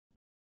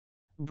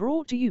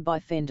Brought to you by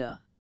Fender.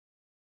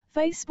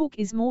 Facebook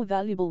is more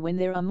valuable when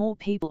there are more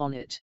people on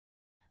it.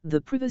 The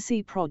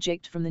Privacy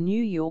Project from the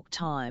New York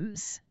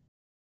Times.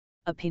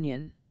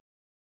 Opinion.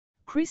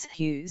 Chris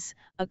Hughes,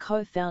 a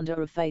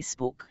co-founder of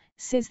Facebook,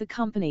 says the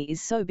company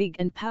is so big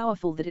and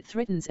powerful that it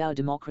threatens our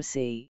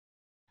democracy.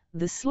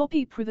 The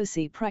sloppy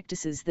privacy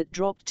practices that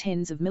dropped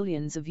tens of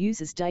millions of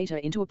users'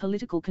 data into a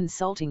political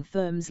consulting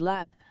firm's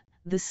lap,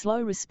 the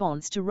slow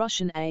response to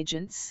Russian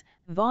agents,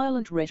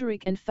 violent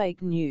rhetoric and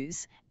fake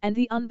news, and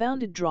the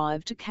unbounded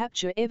drive to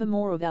capture ever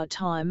more of our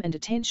time and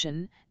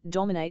attention,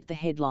 dominate the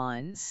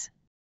headlines.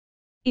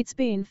 It's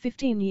been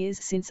 15 years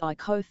since I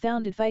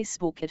co-founded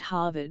Facebook at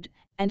Harvard,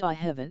 and I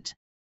haven't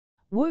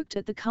worked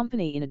at the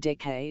company in a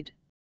decade.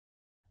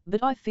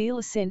 But I feel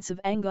a sense of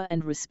anger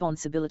and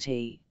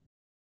responsibility.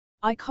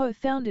 I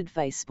co-founded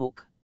Facebook.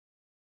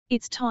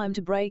 It's time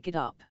to break it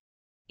up.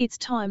 It's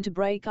time to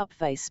break up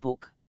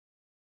Facebook.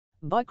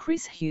 By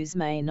Chris Hughes,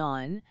 May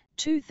 9,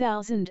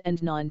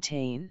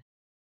 2019.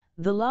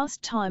 The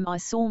last time I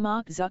saw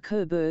Mark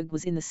Zuckerberg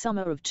was in the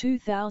summer of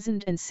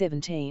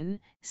 2017,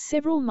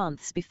 several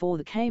months before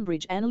the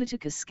Cambridge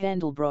Analytica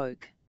scandal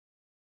broke.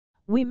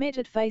 We met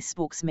at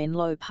Facebook's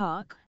Menlo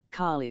Park,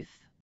 Cardiff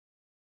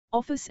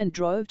office and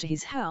drove to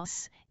his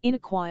house, in a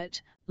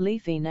quiet,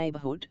 leafy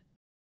neighborhood.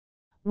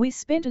 We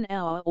spent an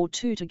hour or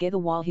two together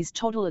while his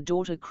toddler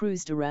daughter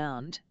cruised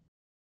around.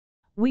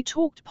 We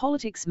talked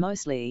politics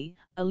mostly,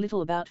 a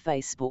little about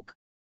Facebook,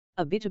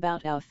 a bit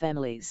about our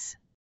families.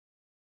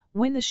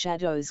 When the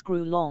shadows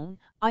grew long,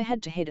 I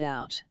had to head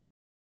out.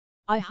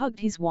 I hugged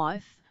his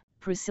wife,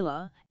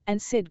 Priscilla,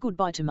 and said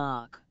goodbye to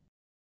Mark.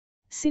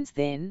 Since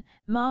then,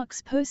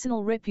 Mark's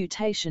personal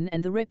reputation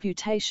and the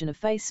reputation of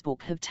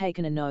Facebook have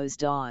taken a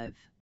nosedive.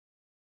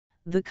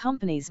 The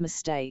company's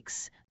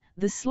mistakes,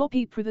 the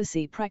sloppy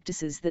privacy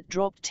practices that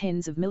dropped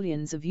tens of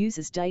millions of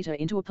users' data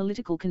into a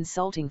political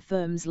consulting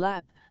firm's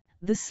lap,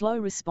 the slow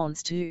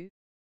response to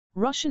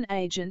Russian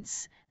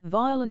agents,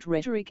 violent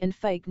rhetoric and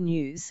fake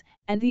news,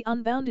 and the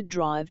unbounded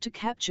drive to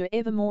capture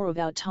ever more of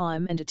our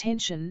time and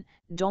attention,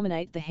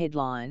 dominate the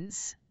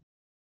headlines.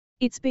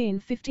 It's been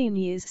 15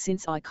 years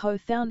since I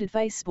co-founded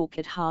Facebook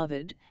at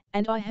Harvard,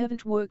 and I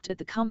haven't worked at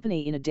the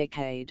company in a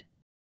decade.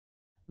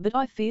 But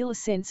I feel a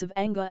sense of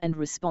anger and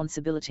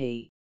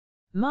responsibility.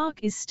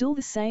 Mark is still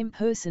the same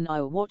person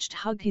I watched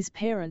hug his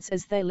parents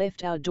as they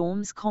left our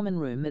dorm's common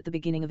room at the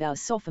beginning of our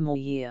sophomore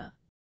year.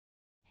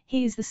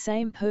 He is the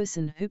same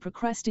person who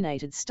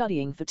procrastinated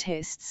studying for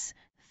tests,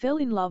 fell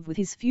in love with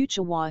his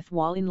future wife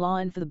while in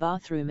line for the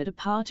bathroom at a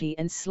party,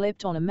 and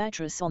slept on a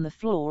mattress on the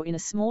floor in a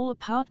small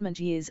apartment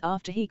years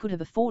after he could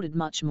have afforded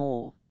much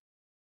more.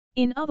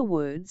 In other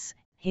words,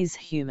 he's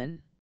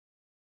human.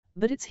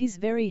 But it's his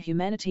very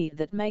humanity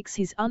that makes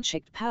his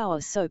unchecked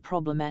power so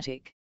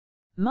problematic.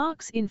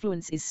 Mark's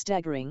influence is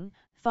staggering,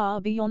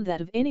 far beyond that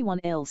of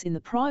anyone else in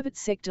the private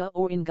sector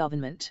or in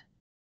government.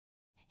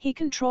 He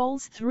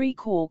controls 3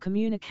 core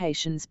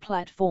communications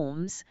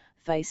platforms,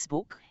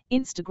 Facebook,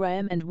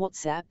 Instagram and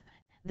WhatsApp,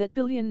 that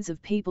billions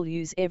of people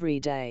use every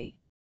day.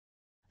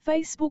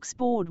 Facebook's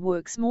board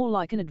works more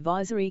like an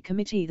advisory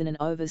committee than an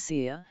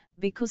overseer,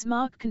 because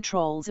Mark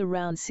controls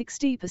around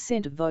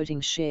 60% of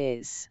voting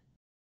shares.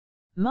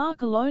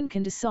 Mark alone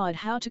can decide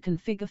how to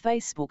configure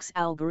Facebook's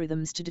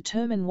algorithms to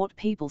determine what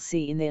people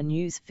see in their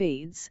news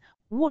feeds,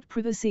 what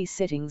privacy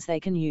settings they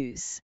can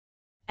use,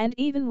 and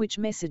even which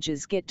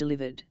messages get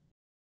delivered.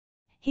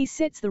 He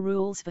sets the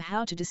rules for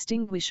how to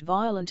distinguish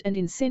violent and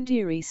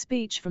incendiary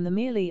speech from the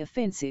merely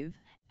offensive,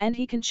 and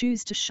he can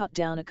choose to shut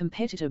down a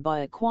competitor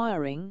by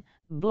acquiring,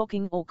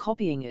 blocking or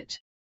copying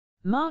it.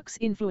 Mark's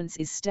influence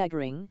is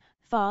staggering,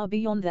 far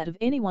beyond that of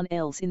anyone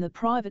else in the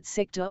private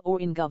sector or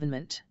in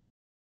government.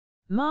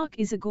 Mark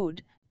is a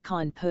good,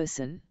 kind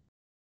person.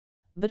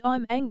 But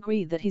I'm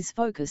angry that his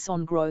focus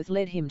on growth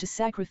led him to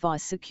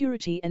sacrifice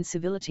security and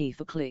civility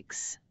for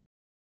clicks.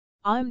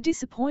 I'm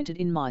disappointed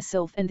in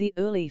myself and the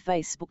early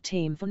Facebook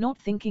team for not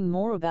thinking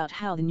more about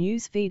how the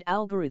newsfeed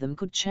algorithm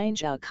could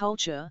change our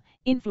culture,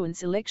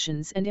 influence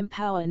elections and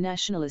empower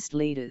nationalist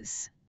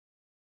leaders.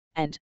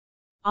 And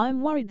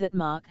I'm worried that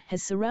Mark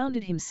has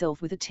surrounded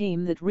himself with a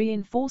team that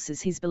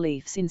reinforces his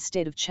beliefs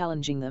instead of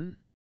challenging them.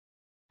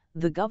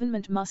 The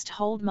government must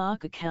hold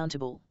Mark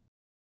accountable.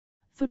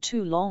 For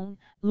too long,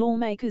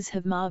 lawmakers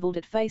have marveled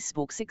at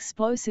Facebook's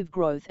explosive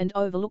growth and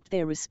overlooked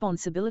their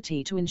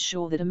responsibility to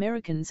ensure that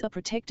Americans are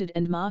protected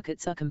and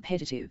markets are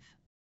competitive.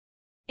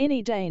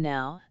 Any day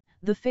now,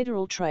 the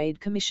Federal Trade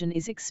Commission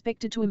is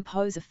expected to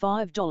impose a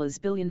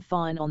 $5 billion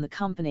fine on the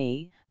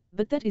company,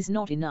 but that is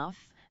not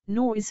enough,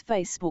 nor is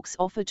Facebook's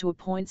offer to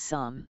appoint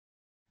some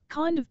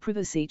kind of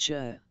privacy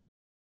chair.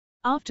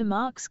 After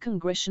Mark's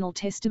congressional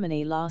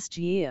testimony last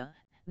year,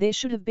 there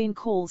should have been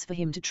calls for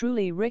him to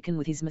truly reckon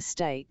with his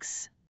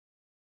mistakes.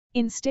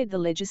 Instead, the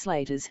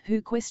legislators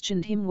who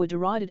questioned him were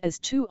derided as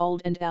too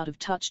old and out of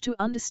touch to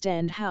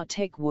understand how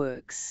tech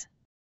works.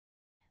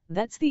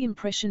 That's the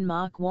impression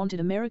Mark wanted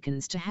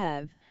Americans to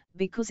have,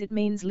 because it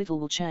means little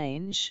will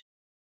change.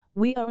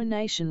 We are a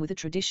nation with a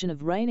tradition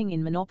of reining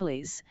in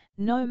monopolies,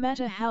 no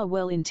matter how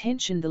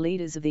well-intentioned the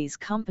leaders of these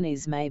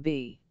companies may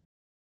be.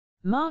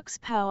 Mark's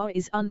power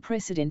is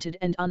unprecedented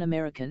and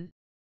un-American.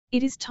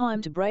 It is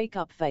time to break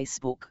up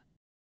Facebook.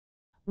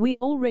 We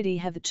already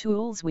have the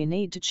tools we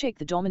need to check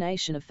the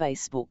domination of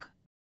Facebook.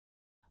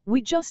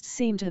 We just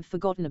seem to have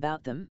forgotten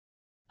about them.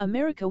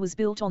 America was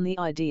built on the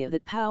idea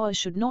that power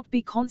should not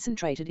be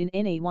concentrated in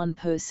any one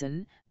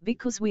person,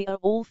 because we are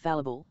all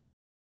fallible.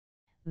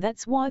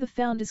 That's why the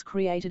founders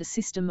created a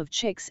system of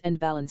checks and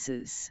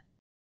balances.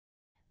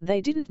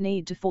 They didn't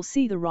need to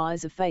foresee the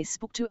rise of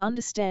Facebook to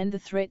understand the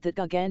threat that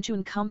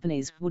gargantuan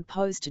companies would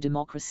pose to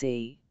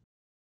democracy.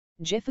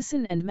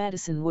 Jefferson and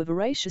Madison were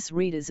voracious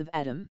readers of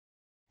Adam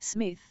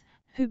Smith,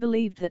 who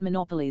believed that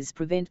monopolies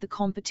prevent the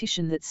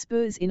competition that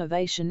spurs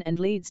innovation and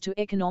leads to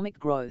economic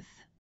growth.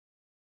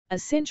 A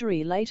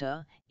century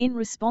later, in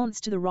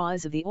response to the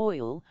rise of the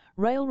oil,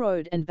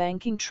 railroad and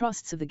banking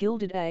trusts of the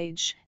Gilded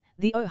Age,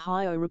 the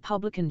Ohio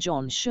Republican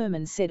John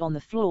Sherman said on the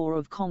floor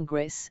of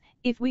Congress,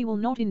 "If we will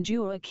not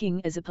endure a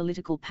king as a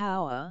political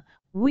power,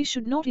 we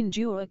should not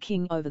endure a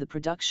king over the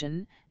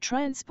production,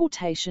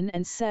 transportation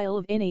and sale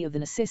of any of the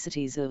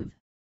necessities of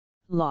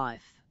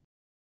life.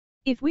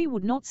 If we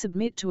would not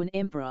submit to an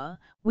emperor,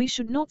 we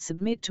should not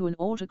submit to an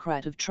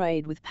autocrat of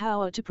trade with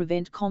power to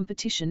prevent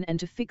competition and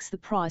to fix the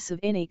price of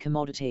any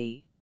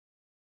commodity."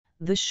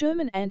 The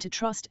Sherman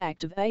Antitrust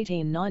Act of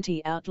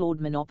 1890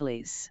 outlawed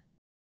monopolies.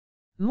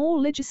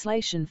 More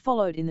legislation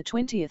followed in the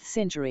 20th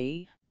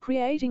century,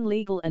 creating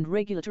legal and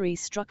regulatory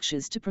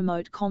structures to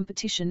promote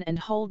competition and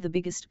hold the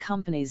biggest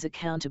companies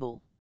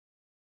accountable.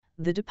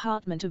 The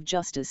Department of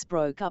Justice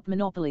broke up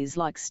monopolies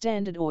like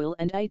Standard Oil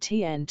and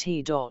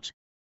AT&T.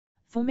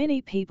 For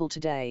many people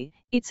today,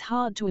 it's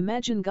hard to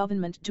imagine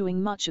government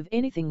doing much of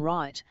anything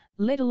right,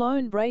 let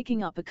alone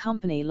breaking up a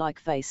company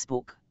like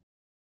Facebook.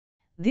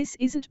 This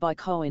isn't by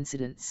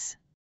coincidence.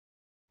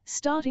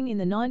 Starting in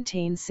the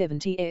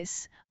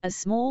 1970s, a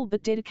small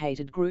but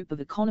dedicated group of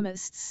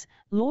economists,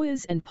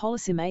 lawyers and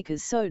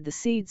policymakers sowed the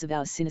seeds of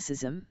our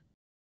cynicism.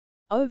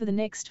 Over the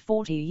next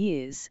 40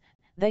 years,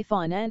 they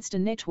financed a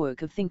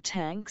network of think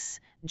tanks,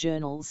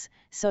 journals,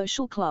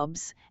 social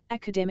clubs,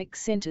 academic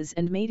centers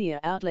and media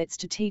outlets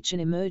to teach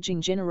an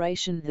emerging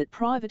generation that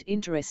private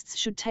interests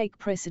should take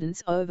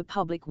precedence over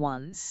public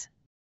ones.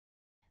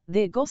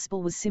 Their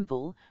gospel was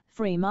simple: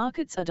 free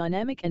markets are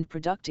dynamic and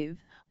productive,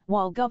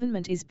 while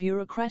government is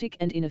bureaucratic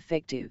and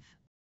ineffective.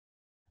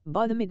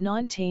 By the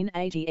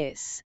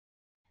mid-1980s,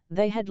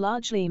 they had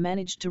largely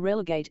managed to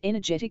relegate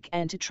energetic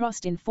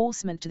antitrust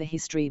enforcement to the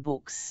history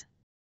books.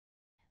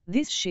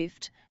 This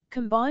shift,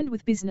 combined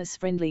with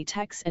business-friendly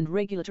tax and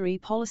regulatory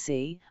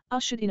policy,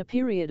 ushered in a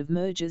period of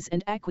mergers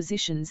and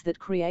acquisitions that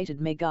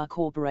created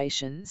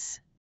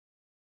mega-corporations.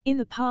 In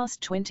the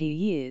past 20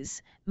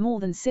 years, more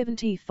than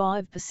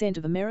 75%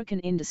 of American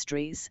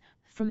industries,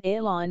 from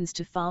airlines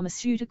to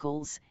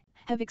pharmaceuticals,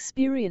 have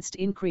experienced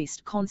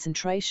increased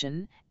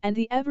concentration, and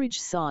the average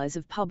size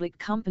of public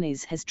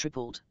companies has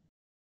tripled.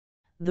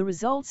 The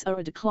results are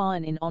a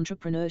decline in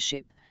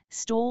entrepreneurship,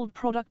 stalled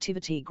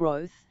productivity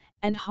growth,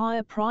 and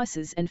higher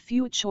prices and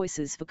fewer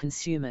choices for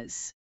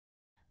consumers.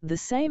 The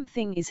same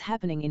thing is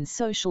happening in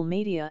social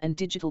media and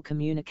digital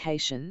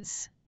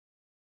communications.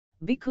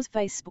 Because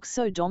Facebook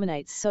so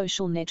dominates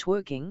social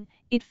networking,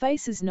 it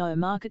faces no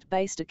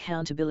market-based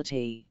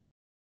accountability.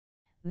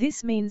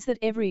 This means that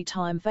every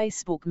time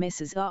Facebook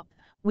messes up,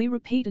 we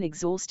repeat an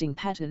exhausting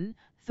pattern: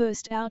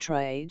 first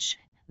outrage,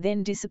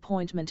 then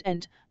disappointment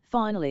and,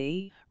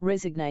 finally,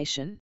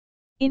 resignation.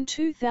 In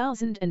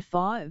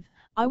 2005,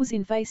 I was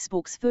in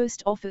Facebook's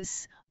first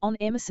office, on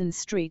Emerson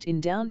Street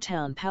in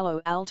downtown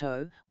Palo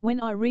Alto, when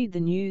I read the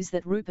news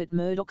that Rupert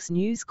Murdoch's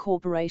News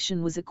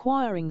Corporation was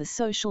acquiring the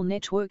social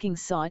networking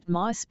site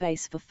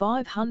MySpace for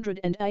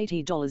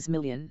 $580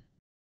 million.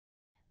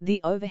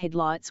 The overhead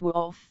lights were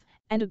off,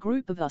 and a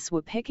group of us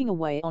were pecking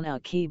away on our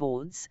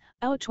keyboards,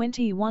 our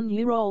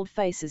 21-year-old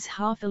faces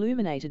half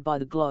illuminated by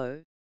the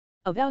glow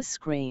of our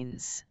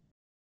screens.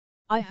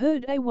 I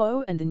heard a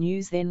whoa, and the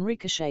news then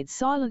ricocheted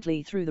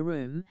silently through the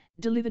room,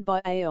 delivered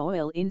by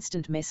AOL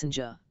Instant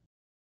Messenger.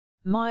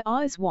 My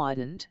eyes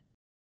widened.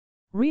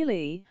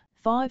 Really,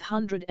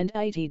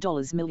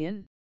 $580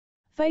 million?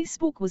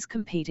 Facebook was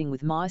competing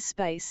with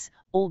MySpace,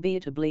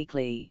 albeit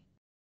obliquely.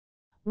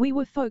 We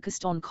were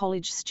focused on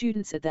college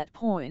students at that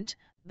point,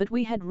 but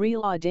we had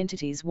real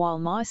identities while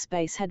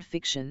MySpace had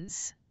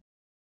fictions.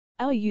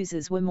 Our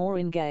users were more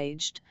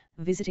engaged,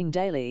 visiting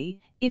daily,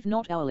 if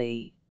not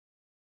hourly.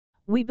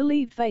 We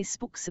believed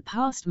Facebook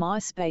surpassed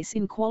MySpace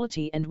in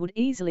quality and would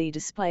easily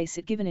displace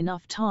it given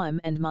enough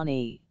time and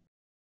money.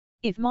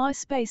 If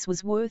MySpace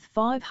was worth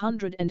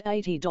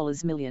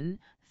 $580 million,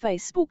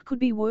 Facebook could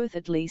be worth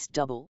at least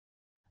double.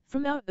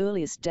 From our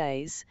earliest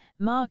days,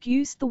 Mark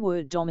used the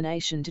word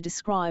domination to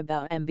describe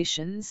our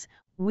ambitions,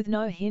 with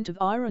no hint of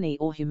irony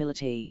or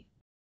humility.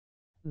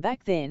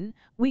 Back then,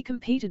 we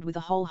competed with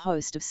a whole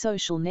host of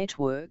social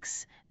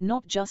networks,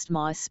 not just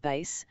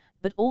MySpace,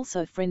 but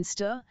also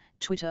Friendster,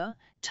 Twitter,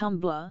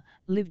 Tumblr,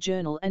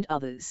 LiveJournal and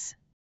others.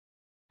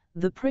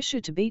 The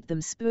pressure to beat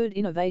them spurred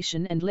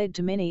innovation and led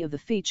to many of the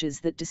features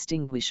that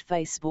distinguish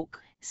Facebook: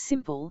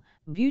 simple,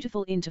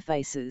 beautiful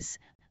interfaces,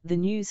 the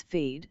news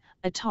feed,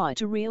 a tie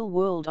to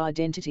real-world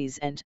identities,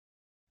 and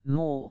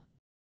more.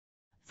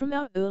 From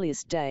our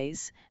earliest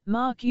days,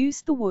 Mark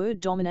used the word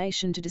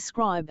domination to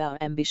describe our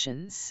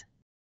ambitions.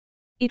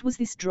 It was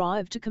this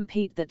drive to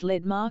compete that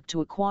led Mark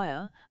to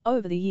acquire,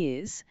 over the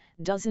years,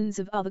 dozens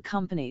of other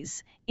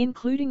companies,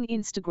 including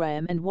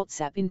Instagram and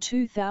WhatsApp in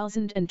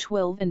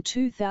 2012 and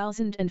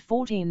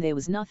 2014. There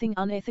was nothing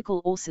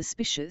unethical or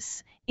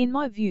suspicious, in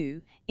my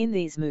view, in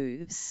these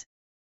moves.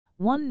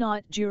 One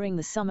night during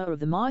the summer of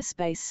the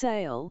MySpace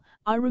sale,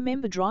 I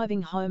remember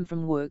driving home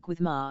from work with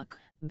Mark,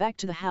 back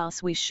to the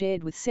house we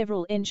shared with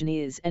several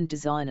engineers and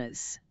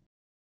designers.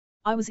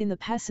 I was in the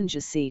passenger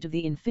seat of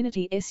the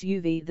Infiniti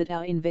SUV that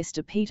our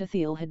investor Peter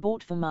Thiel had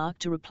bought for Mark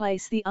to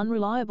replace the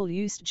unreliable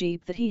used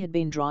Jeep that he had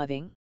been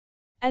driving.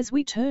 As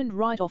we turned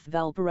right off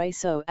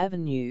Valparaiso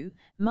Avenue,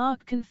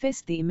 Mark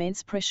confessed the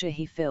immense pressure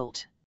he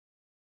felt.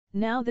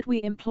 "Now that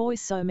we employ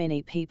so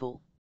many people,"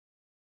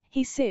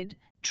 he said,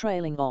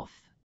 trailing off,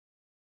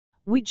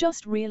 "we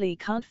just really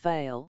can't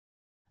fail."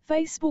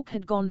 Facebook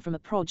had gone from a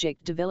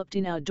project developed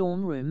in our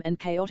dorm room and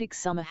chaotic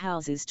summer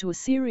houses to a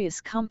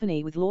serious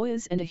company with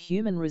lawyers and a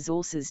human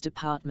resources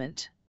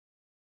department.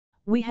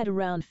 We had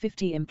around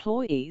 50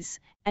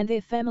 employees, and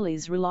their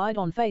families relied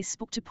on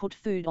Facebook to put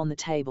food on the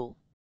table.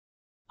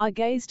 I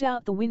gazed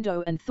out the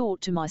window and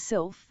thought to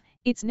myself,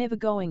 it's never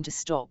going to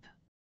stop.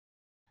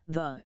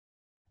 The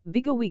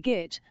bigger we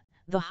get,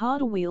 the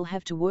harder we'll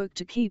have to work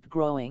to keep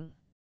growing.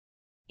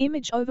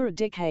 Image over a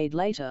decade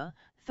later,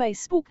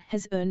 Facebook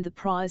has earned the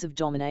prize of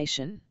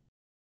domination.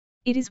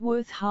 It is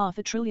worth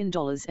 $500 billion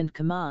and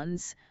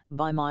commands,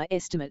 by my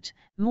estimate,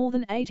 more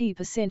than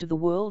 80% of the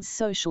world's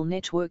social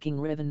networking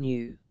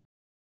revenue.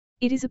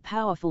 It is a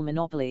powerful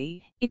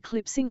monopoly,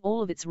 eclipsing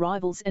all of its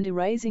rivals and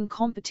erasing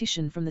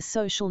competition from the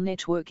social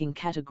networking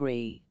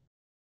category.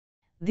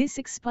 This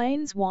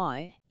explains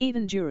why,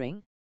 even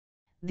during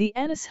the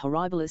annus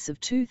horribilis of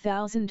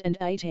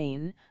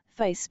 2018,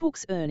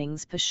 Facebook's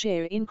earnings per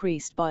share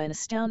increased by an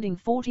astounding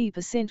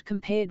 40%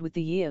 compared with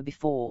the year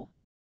before.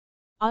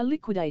 I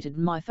liquidated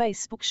my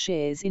Facebook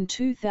shares in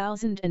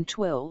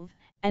 2012,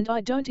 and I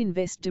don't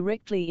invest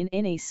directly in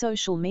any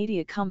social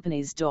media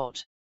companies.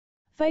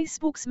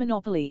 Facebook's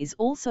monopoly is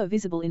also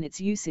visible in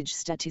its usage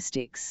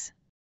statistics.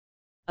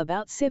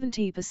 About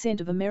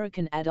 70% of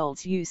American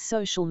adults use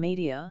social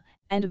media,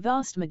 and a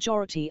vast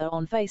majority are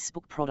on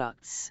Facebook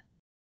products.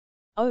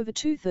 Over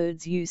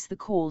 2/3 use the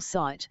call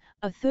site,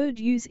 a third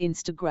use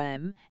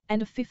Instagram,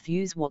 and a fifth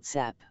use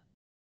WhatsApp.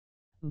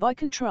 By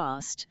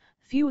contrast,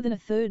 fewer than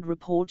a third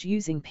report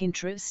using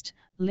Pinterest,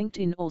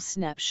 LinkedIn or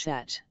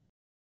Snapchat.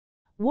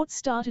 What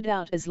started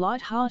out as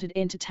light-hearted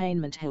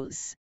entertainment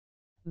has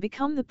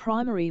become the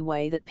primary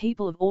way that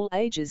people of all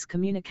ages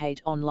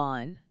communicate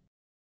online.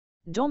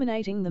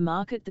 Dominating the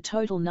market, the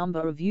total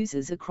number of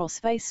users across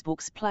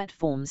Facebook's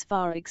platforms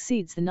far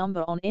exceeds the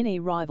number on any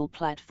rival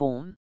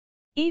platform.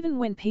 Even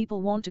when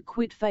people want to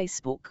quit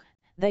Facebook,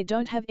 they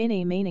don't have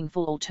any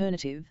meaningful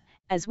alternative,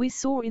 as we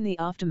saw in the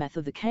aftermath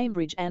of the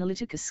Cambridge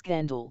Analytica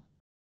scandal.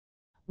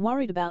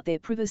 Worried about their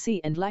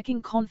privacy and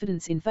lacking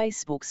confidence in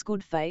Facebook's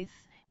good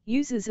faith,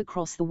 users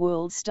across the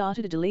world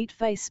started a delete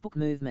Facebook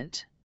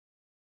movement.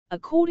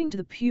 According to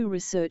the Pew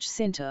Research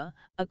Center,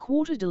 a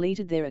quarter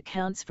deleted their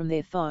accounts from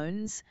their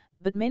phones,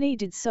 but many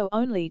did so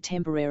only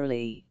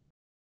temporarily.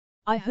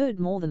 I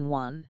heard more than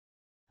one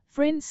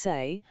friend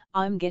say,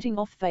 "I'm getting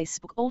off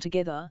Facebook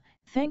altogether,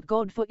 thank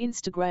God for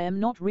Instagram,"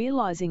 not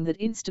realizing that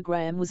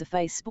Instagram was a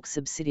Facebook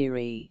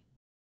subsidiary.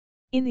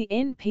 In the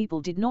end,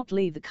 people did not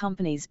leave the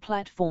company's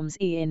platforms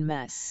en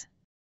masse.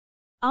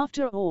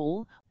 After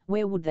all,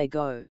 where would they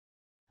go?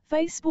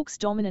 Facebook's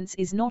dominance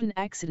is not an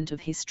accident of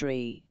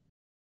history.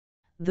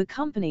 The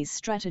company's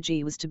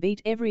strategy was to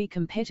beat every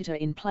competitor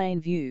in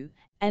plain view,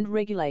 and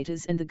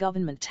regulators and the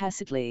government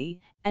tacitly,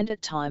 and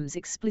at times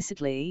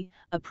explicitly,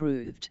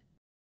 approved.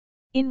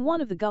 In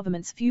one of the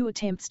government's few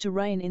attempts to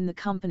rein in the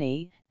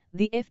company,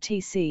 the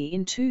FTC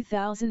in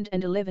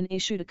 2011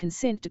 issued a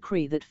consent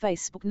decree that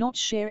Facebook not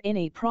share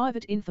any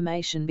private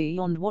information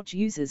beyond what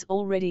users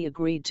already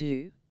agreed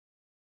to.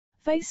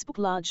 Facebook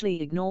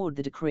largely ignored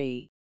the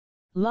decree.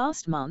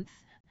 Last month,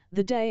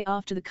 the day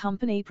after the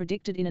company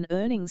predicted in an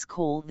earnings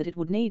call that it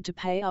would need to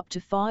pay up to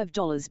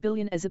 $5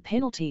 billion as a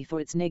penalty for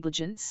its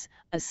negligence,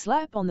 a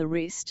slap on the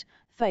wrist,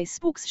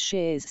 Facebook's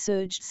shares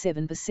surged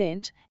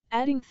 7%,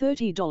 adding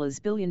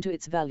 $30 billion to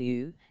its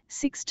value,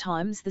 6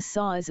 times the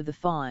size of the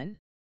fine.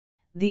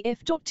 The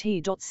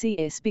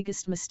F.T.C's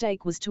biggest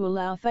mistake was to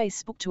allow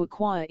Facebook to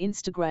acquire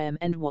Instagram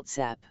and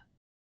WhatsApp.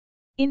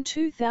 In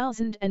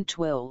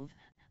 2012,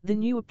 the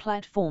newer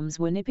platforms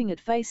were nipping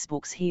at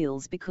Facebook's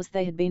heels because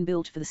they had been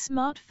built for the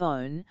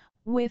smartphone,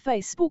 where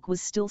Facebook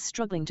was still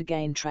struggling to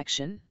gain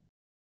traction.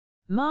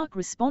 Mark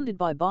responded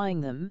by buying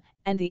them,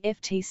 and the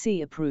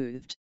FTC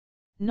approved.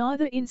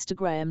 Neither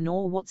Instagram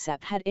nor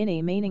WhatsApp had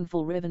any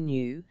meaningful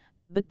revenue,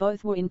 but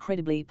both were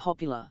incredibly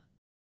popular.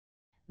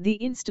 The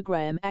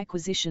Instagram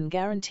acquisition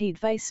guaranteed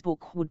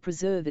Facebook would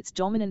preserve its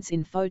dominance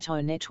in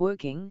photo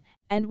networking,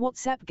 and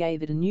WhatsApp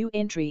gave it a new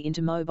entry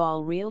into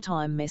mobile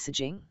real-time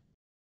messaging.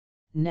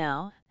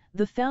 Now,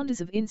 the founders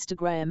of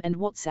Instagram and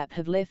WhatsApp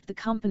have left the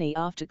company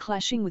after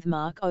clashing with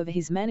Mark over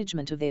his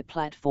management of their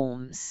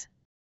platforms.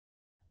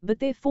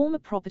 But their former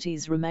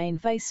properties remain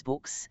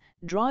Facebook's,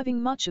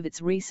 driving much of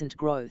its recent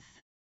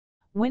growth.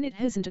 When it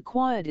hasn't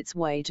acquired its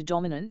way to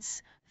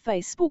dominance,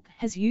 Facebook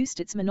has used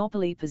its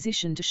monopoly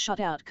position to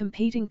shut out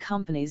competing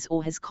companies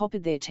or has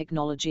copied their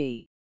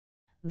technology.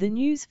 The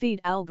newsfeed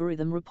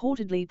algorithm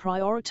reportedly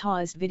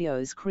prioritized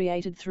videos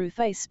created through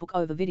Facebook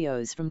over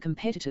videos from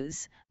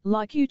competitors,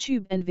 like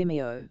YouTube and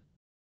Vimeo.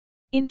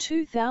 In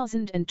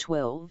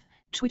 2012,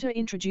 Twitter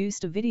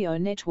introduced a video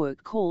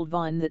network called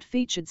Vine that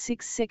featured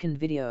 6-second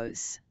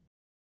videos.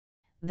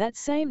 That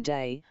same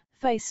day,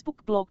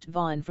 Facebook blocked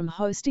Vine from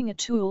hosting a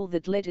tool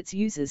that let its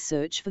users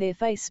search for their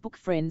Facebook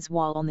friends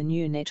while on the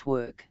new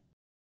network.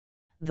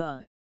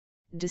 The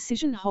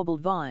decision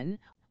hobbled Vine,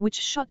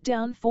 which shut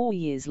down 4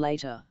 years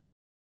later.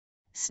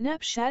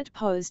 Snapchat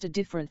posed a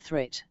different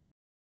threat.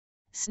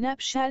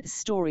 Snapchat's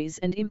stories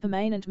and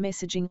impermanent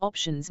messaging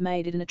options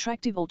made it an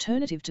attractive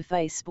alternative to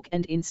Facebook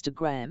and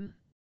Instagram.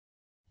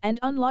 And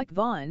unlike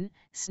Vine,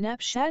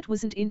 Snapchat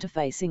wasn't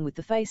interfacing with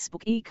the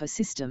Facebook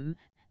ecosystem.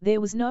 There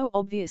was no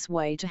obvious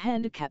way to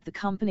handicap the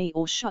company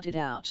or shut it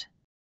out.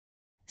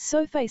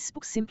 So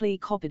Facebook simply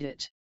copied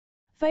it.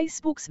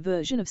 Facebook's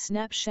version of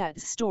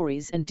Snapchat's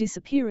stories and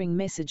disappearing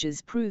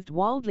messages proved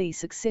wildly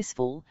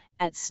successful,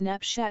 at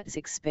Snapchat's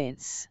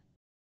expense.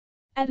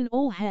 At an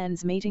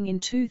all-hands meeting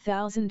in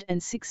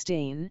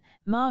 2016,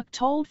 Mark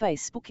told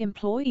Facebook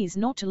employees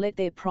not to let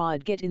their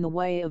pride get in the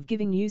way of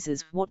giving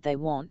users what they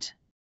want.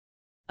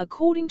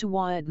 According to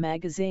Wired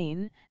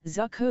magazine,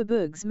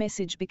 Zuckerberg's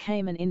message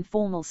became an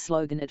informal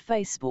slogan at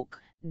Facebook: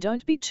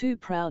 "Don't be too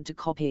proud to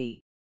copy."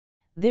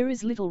 There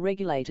is little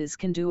regulators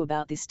can do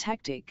about this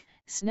tactic.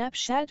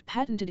 Snapchat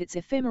patented its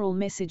ephemeral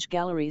message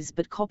galleries,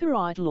 but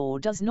copyright law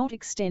does not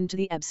extend to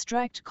the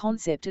abstract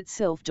concept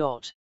itself.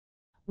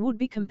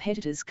 Would-be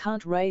competitors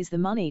can't raise the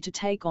money to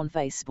take on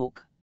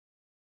Facebook.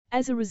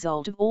 As a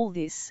result of all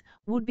this,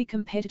 would-be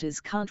competitors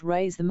can't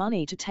raise the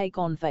money to take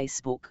on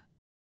Facebook.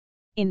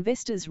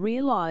 Investors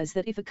realize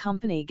that if a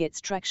company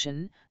gets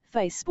traction,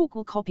 Facebook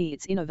will copy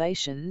its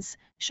innovations,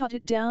 shut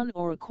it down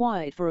or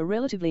acquire it for a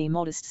relatively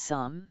modest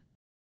sum.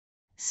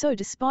 So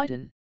despite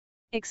an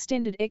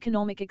extended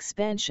economic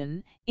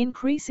expansion,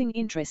 increasing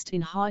interest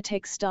in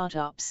high-tech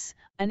startups,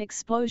 an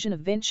explosion of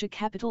venture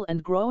capital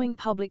and growing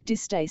public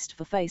distaste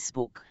for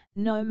Facebook,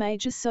 no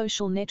major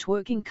social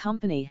networking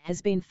company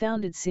has been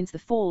founded since the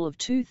fall of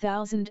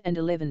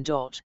 2011.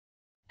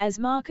 As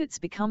markets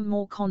become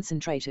more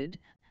concentrated,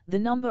 the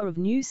number of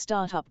new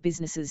startup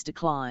businesses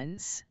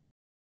declines.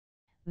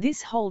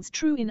 This holds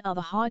true in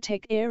other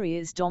high-tech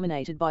areas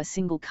dominated by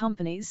single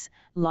companies,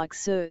 like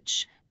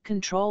search,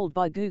 controlled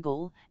by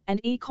Google,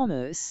 and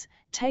e-commerce,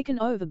 taken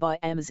over by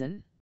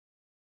Amazon.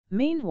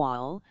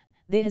 Meanwhile,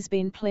 there has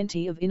been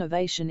plenty of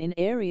innovation in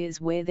areas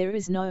where there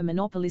is no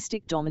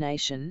monopolistic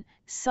domination,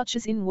 such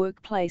as in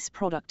workplace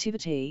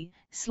productivity,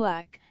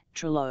 Slack,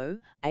 Trello,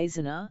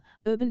 Asana,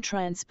 urban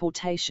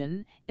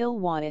transportation,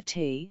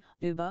 Lyft,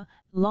 Uber,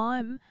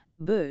 Lime,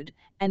 Bird,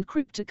 and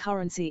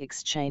cryptocurrency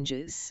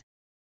exchanges.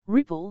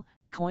 Ripple,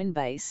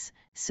 Coinbase,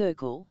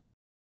 Circle.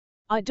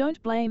 I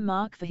don't blame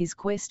Mark for his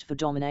quest for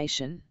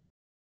domination.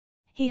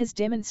 He has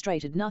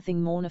demonstrated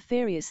nothing more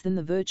nefarious than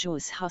the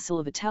virtuous hustle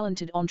of a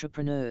talented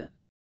entrepreneur.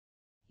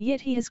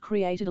 Yet he has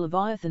created a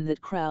leviathan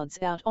that crowds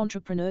out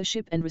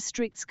entrepreneurship and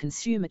restricts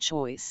consumer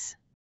choice.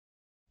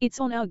 It's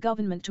on our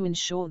government to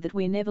ensure that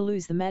we never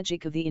lose the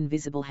magic of the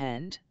invisible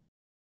hand.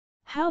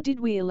 How did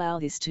we allow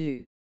this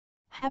to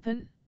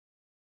happen?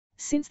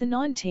 Since the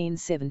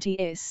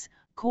 1970s,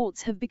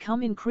 courts have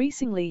become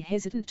increasingly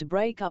hesitant to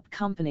break up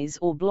companies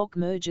or block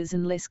mergers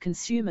unless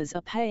consumers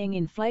are paying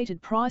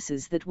inflated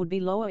prices that would be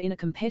lower in a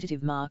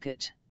competitive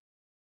market.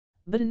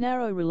 But a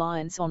narrow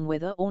reliance on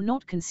whether or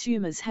not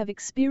consumers have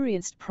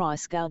experienced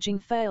price gouging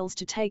fails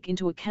to take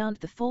into account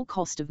the full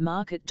cost of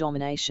market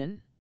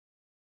domination.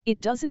 It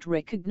doesn't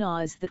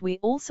recognize that we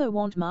also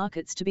want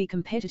markets to be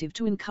competitive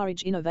to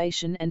encourage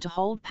innovation and to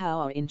hold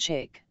power in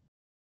check.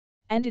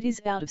 And it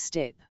is out of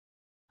step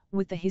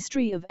with the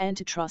history of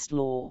antitrust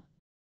law.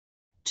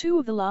 Two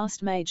of the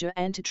last major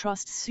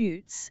antitrust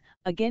suits,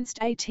 against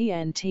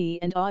AT&T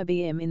and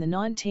IBM in the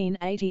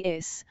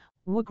 1980s,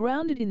 were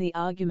grounded in the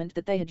argument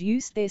that they had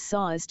used their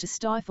size to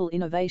stifle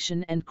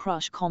innovation and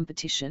crush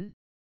competition.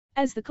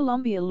 As the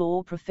Columbia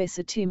law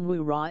professor Tim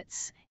Wu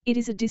writes, it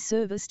is a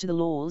disservice to the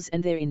laws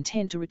and their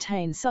intent to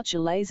retain such a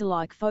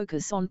laser-like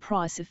focus on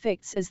price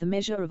effects as the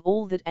measure of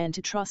all that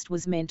antitrust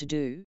was meant to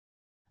do.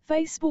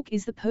 Facebook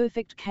is the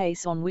perfect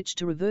case on which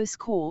to reverse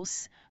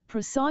course,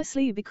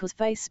 precisely because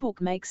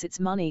Facebook makes its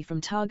money from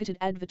targeted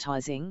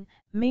advertising,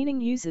 meaning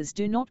users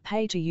do not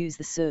pay to use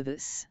the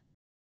service.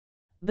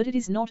 But it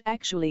is not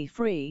actually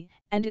free,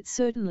 and it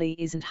certainly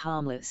isn't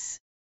harmless.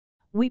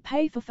 We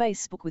pay for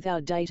Facebook with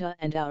our data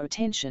and our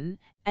attention,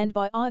 and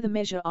by either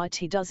measure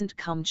it doesn't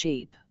come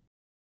cheap.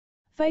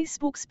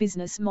 Facebook's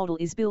business model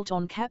is built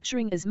on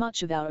capturing as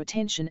much of our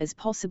attention as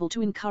possible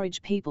to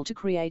encourage people to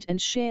create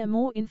and share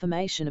more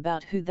information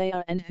about who they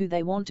are and who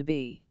they want to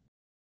be.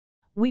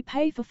 We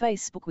pay for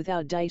Facebook with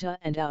our data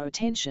and our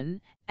attention,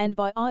 and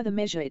by either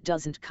measure it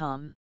doesn't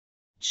come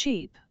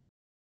cheap.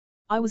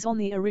 I was on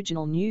the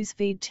original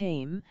newsfeed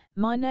team,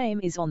 my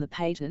name is on the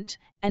patent,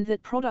 and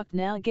that product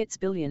now gets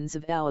billions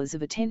of hours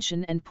of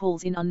attention and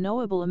pulls in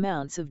unknowable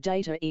amounts of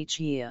data each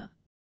year.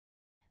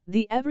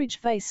 The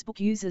average Facebook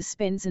user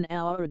spends an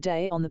hour a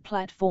day on the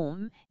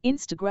platform.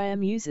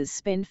 Instagram users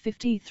spend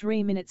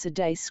 53 minutes a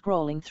day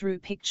scrolling through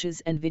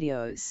pictures and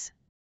videos.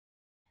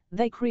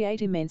 They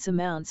create immense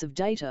amounts of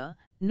data,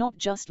 not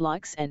just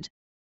likes and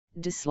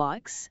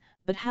dislikes,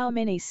 but how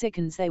many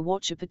seconds they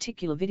watch a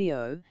particular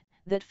video,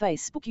 that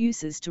Facebook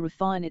uses to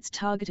refine its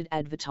targeted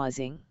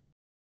advertising.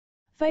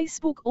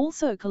 Facebook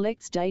also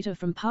collects data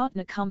from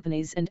partner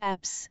companies and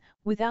apps,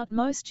 without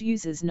most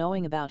users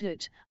knowing about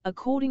it,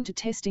 according to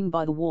testing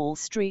by the Wall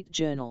Street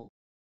Journal.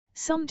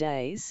 Some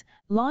days,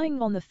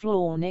 lying on the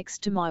floor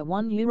next to my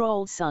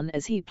 1-year-old son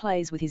as he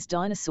plays with his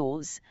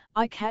dinosaurs,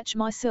 I catch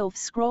myself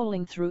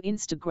scrolling through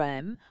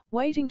Instagram,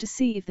 waiting to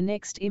see if the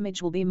next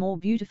image will be more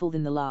beautiful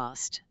than the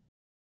last.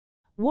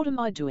 What am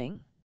I doing?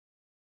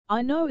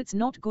 I know it's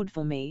not good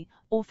for me,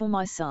 or for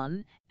my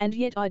son, and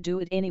yet I do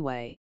it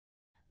anyway.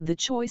 The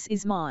choice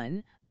is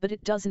mine, but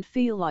it doesn't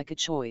feel like a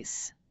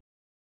choice.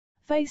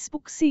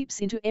 Facebook seeps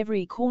into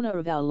every corner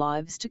of our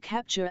lives to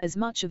capture as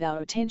much of our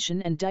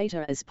attention and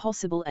data as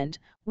possible and,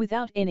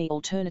 without any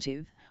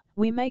alternative,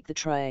 we make the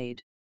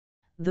trade.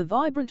 The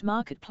vibrant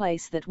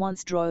marketplace that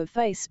once drove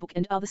Facebook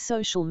and other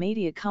social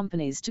media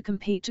companies to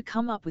compete to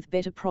come up with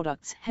better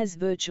products has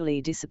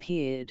virtually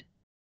disappeared.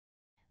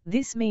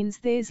 This means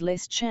there's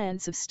less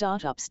chance of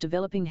startups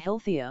developing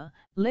healthier,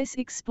 less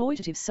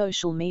exploitative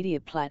social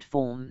media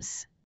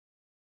platforms.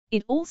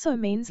 It also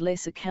means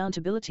less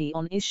accountability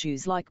on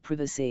issues like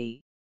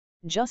privacy.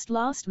 Just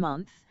last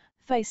month,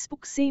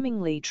 Facebook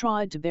seemingly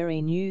tried to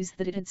bury news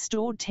that it had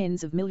stored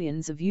tens of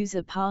millions of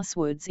user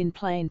passwords in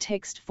plain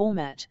text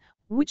format,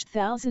 which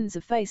thousands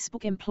of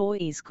Facebook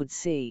employees could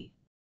see.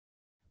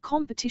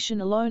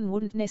 Competition alone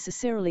wouldn't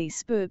necessarily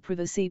spur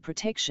privacy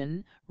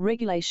protection.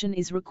 Regulation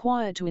is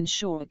required to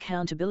ensure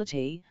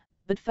accountability,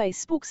 but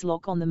Facebook's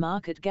lock on the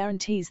market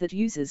guarantees that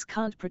users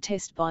can't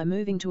protest by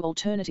moving to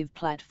alternative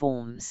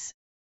platforms.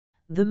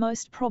 The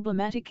most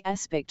problematic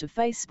aspect of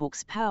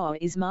Facebook's power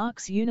is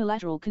Mark's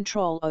unilateral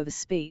control over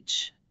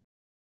speech.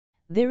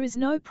 There is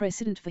no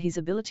precedent for his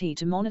ability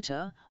to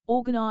monitor,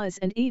 organize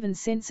and even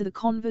censor the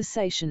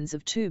conversations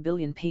of 2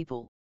 billion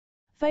people.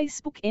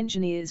 Facebook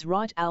engineers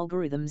write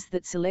algorithms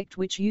that select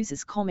which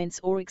users' comments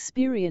or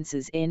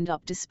experiences end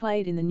up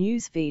displayed in the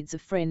news feeds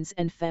of friends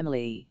and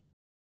family.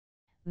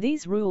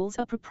 These rules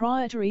are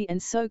proprietary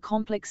and so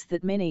complex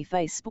that many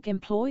Facebook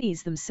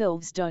employees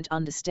themselves don't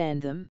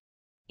understand them.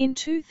 In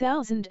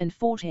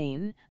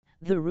 2014,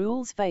 the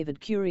rules favored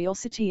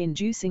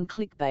curiosity-inducing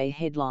clickbait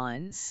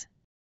headlines.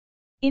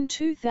 In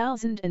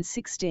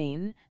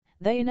 2016,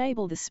 they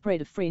enabled the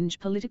spread of fringe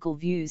political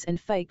views and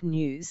fake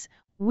news,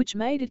 which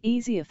made it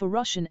easier for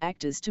Russian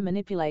actors to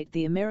manipulate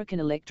the American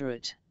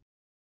electorate.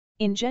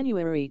 In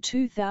January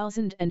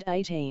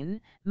 2018,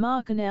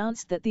 Mark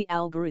announced that the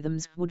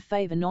algorithms would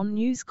favor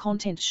non-news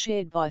content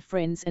shared by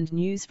friends and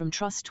news from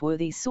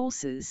trustworthy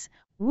sources,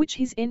 which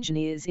his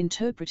engineers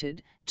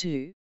interpreted,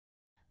 to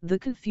the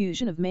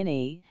confusion of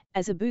many,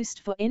 as a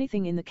boost for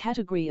anything in the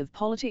category of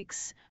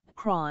politics,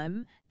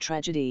 crime,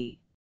 tragedy.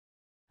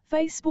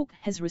 Facebook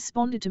has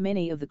responded to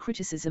many of the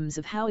criticisms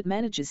of how it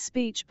manages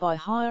speech by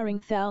hiring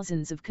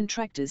thousands of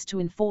contractors to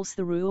enforce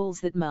the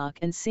rules that Mark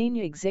and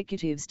senior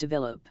executives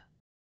develop.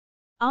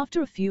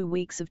 After a few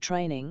weeks of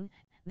training,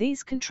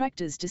 these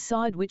contractors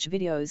decide which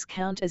videos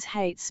count as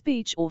hate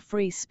speech or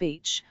free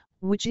speech,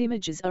 which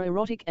images are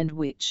erotic and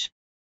which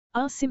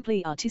are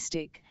simply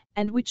artistic,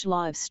 and which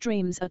live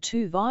streams are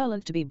too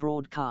violent to be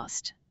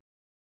broadcast.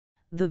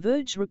 The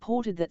Verge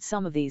reported that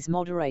some of these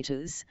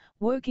moderators,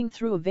 working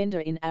through a vendor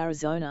in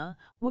Arizona,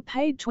 were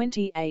paid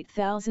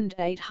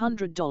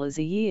 $28,800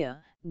 a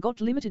year,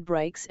 got limited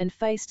breaks and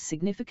faced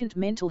significant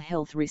mental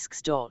health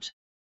risks.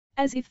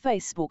 As if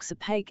Facebook's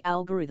opaque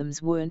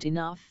algorithms weren't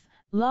enough,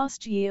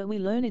 last year we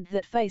learned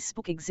that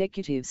Facebook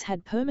executives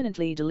had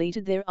permanently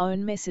deleted their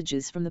own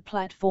messages from the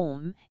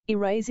platform,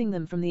 erasing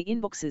them from the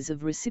inboxes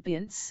of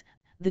recipients.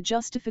 The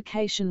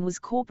justification was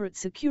corporate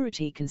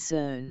security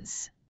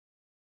concerns.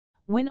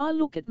 When I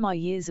look at my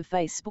years of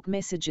Facebook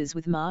messages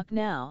with Mark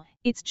now,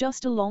 it's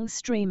just a long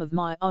stream of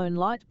my own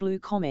light blue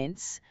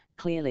comments,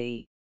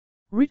 clearly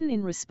written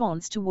in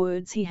response to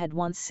words he had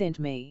once sent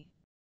me.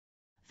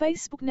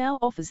 Facebook now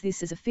offers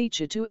this as a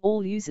feature to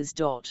all users.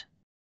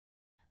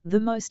 The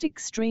most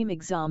extreme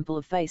example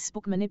of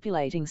Facebook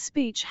manipulating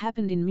speech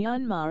happened in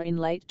Myanmar in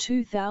late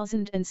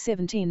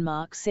 2017.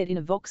 Mark said in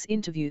a Vox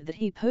interview that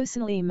he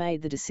personally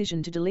made the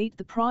decision to delete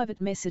the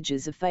private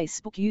messages of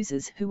Facebook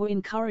users who were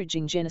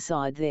encouraging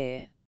genocide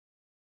there.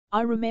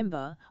 I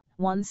remember,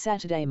 one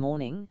Saturday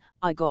morning,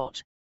 I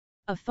got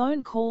A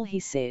phone call, he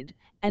said,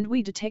 and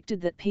we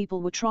detected that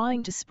people were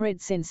trying to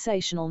spread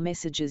sensational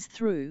messages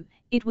through,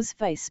 it was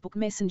Facebook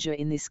Messenger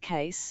in this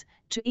case,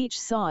 to each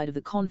side of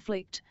the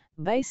conflict,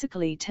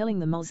 basically telling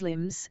the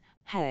Muslims,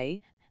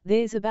 hey,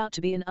 there's about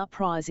to be an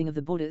uprising of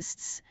the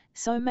Buddhists,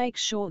 so make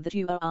sure that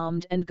you are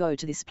armed and go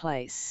to this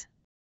place.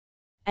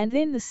 And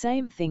then the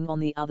same thing on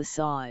the other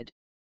side.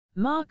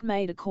 Mark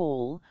made a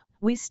call,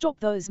 we stop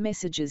those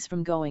messages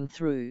from going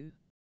through.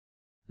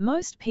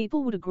 Most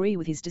people would agree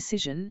with his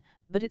decision,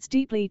 but it's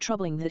deeply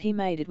troubling that he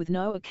made it with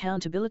no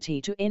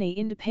accountability to any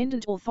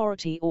independent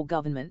authority or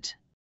government.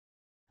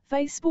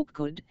 Facebook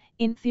could,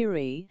 in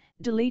theory,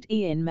 delete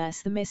en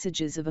masse the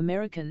messages of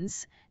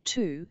Americans,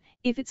 too,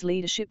 if its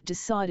leadership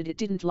decided it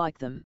didn't like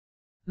them.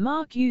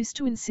 Mark used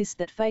to insist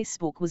that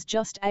Facebook was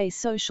just a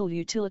social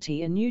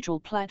utility, a neutral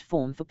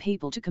platform for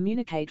people to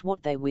communicate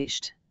what they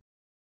wished.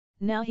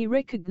 Now he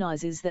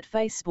recognizes that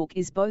Facebook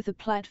is both a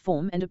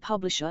platform and a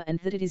publisher, and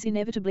that it is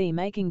inevitably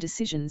making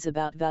decisions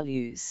about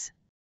values.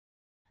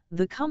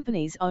 The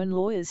company's own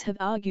lawyers have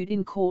argued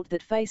in court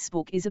that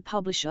Facebook is a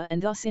publisher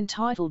and thus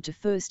entitled to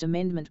First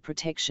Amendment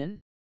protection.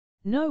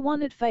 No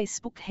one at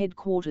Facebook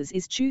headquarters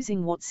is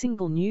choosing what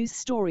single news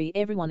story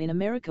everyone in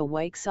America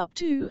wakes up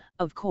to,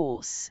 of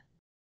course.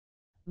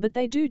 But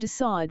they do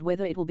decide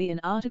whether it will be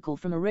an article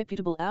from a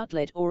reputable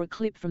outlet or a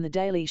clip from The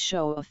Daily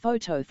Show, a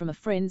photo from a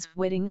friend's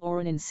wedding, or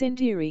an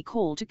incendiary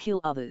call to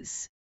kill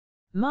others.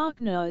 Mark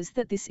knows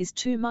that this is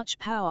too much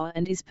power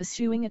and is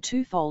pursuing a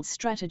twofold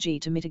strategy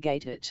to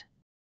mitigate it.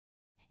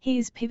 He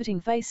is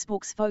pivoting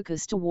Facebook's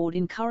focus toward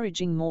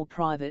encouraging more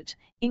private,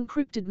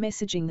 encrypted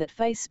messaging that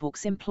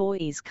Facebook's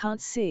employees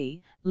can't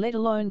see, let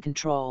alone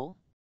control.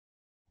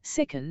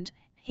 Second,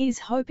 he is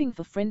hoping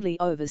for friendly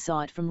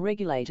oversight from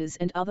regulators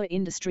and other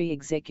industry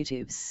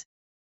executives.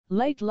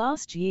 Late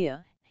last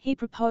year, he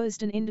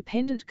proposed an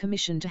independent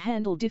commission to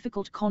handle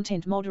difficult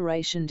content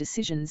moderation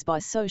decisions by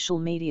social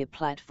media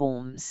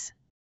platforms.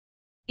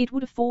 It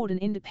would afford an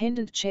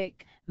independent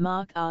check,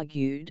 Mark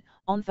argued,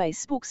 on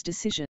Facebook's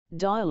decision.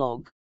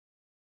 Dialogue.